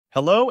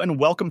Hello and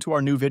welcome to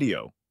our new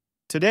video.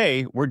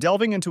 Today, we're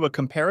delving into a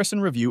comparison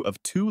review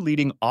of two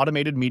leading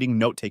automated meeting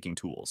note-taking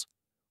tools,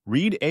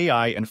 Read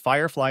AI and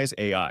Fireflies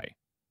AI.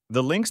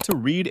 The links to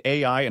Read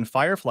AI and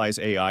Fireflies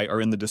AI are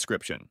in the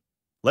description.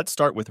 Let's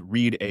start with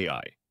Read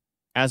AI.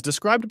 As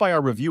described by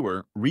our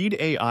reviewer, Read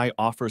AI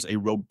offers a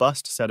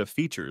robust set of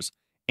features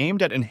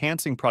aimed at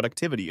enhancing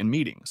productivity in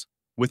meetings.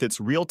 With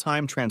its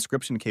real-time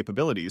transcription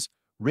capabilities,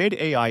 Read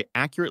AI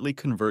accurately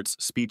converts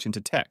speech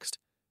into text,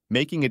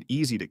 making it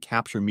easy to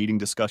capture meeting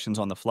discussions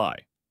on the fly.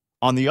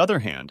 On the other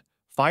hand,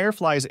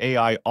 Firefly's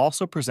AI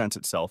also presents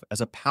itself as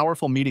a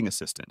powerful meeting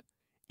assistant,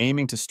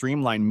 aiming to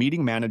streamline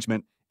meeting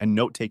management and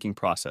note-taking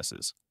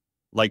processes.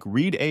 Like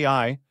Read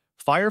AI,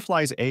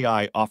 Firefly's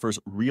AI offers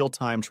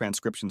real-time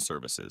transcription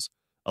services,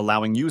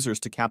 allowing users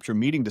to capture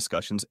meeting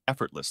discussions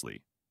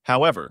effortlessly.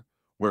 However,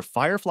 where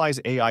Firefly's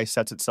AI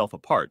sets itself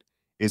apart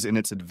is in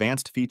its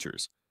advanced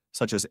features,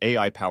 such as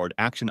AI-powered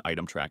action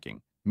item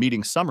tracking,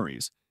 meeting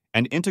summaries,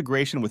 and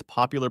integration with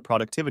popular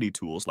productivity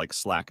tools like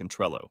Slack and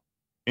Trello.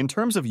 In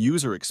terms of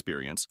user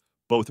experience,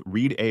 both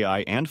Read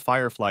AI and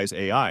Firefly's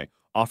AI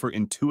offer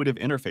intuitive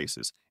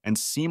interfaces and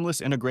seamless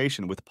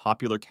integration with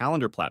popular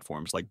calendar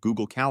platforms like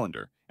Google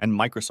Calendar and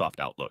Microsoft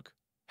Outlook.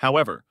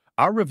 However,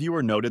 our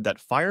reviewer noted that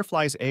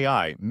Firefly's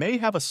AI may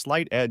have a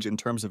slight edge in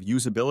terms of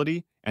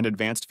usability and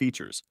advanced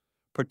features,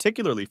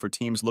 particularly for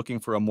teams looking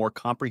for a more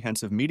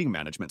comprehensive meeting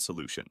management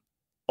solution.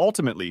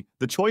 Ultimately,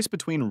 the choice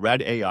between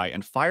Read AI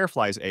and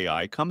Firefly's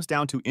AI comes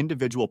down to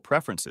individual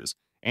preferences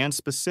and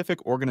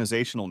specific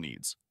organizational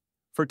needs.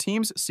 For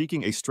teams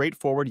seeking a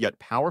straightforward yet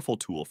powerful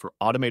tool for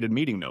automated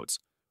meeting notes,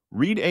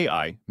 Read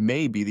AI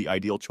may be the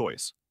ideal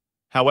choice.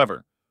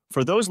 However,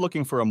 for those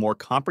looking for a more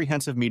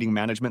comprehensive meeting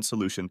management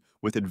solution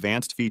with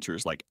advanced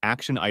features like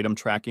action item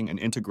tracking and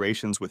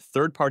integrations with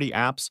third-party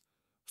apps,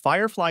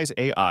 Firefly's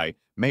AI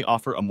may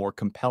offer a more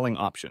compelling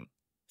option.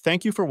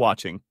 Thank you for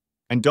watching,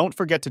 and don't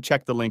forget to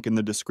check the link in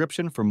the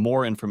description for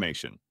more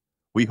information.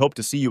 We hope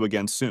to see you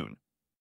again soon.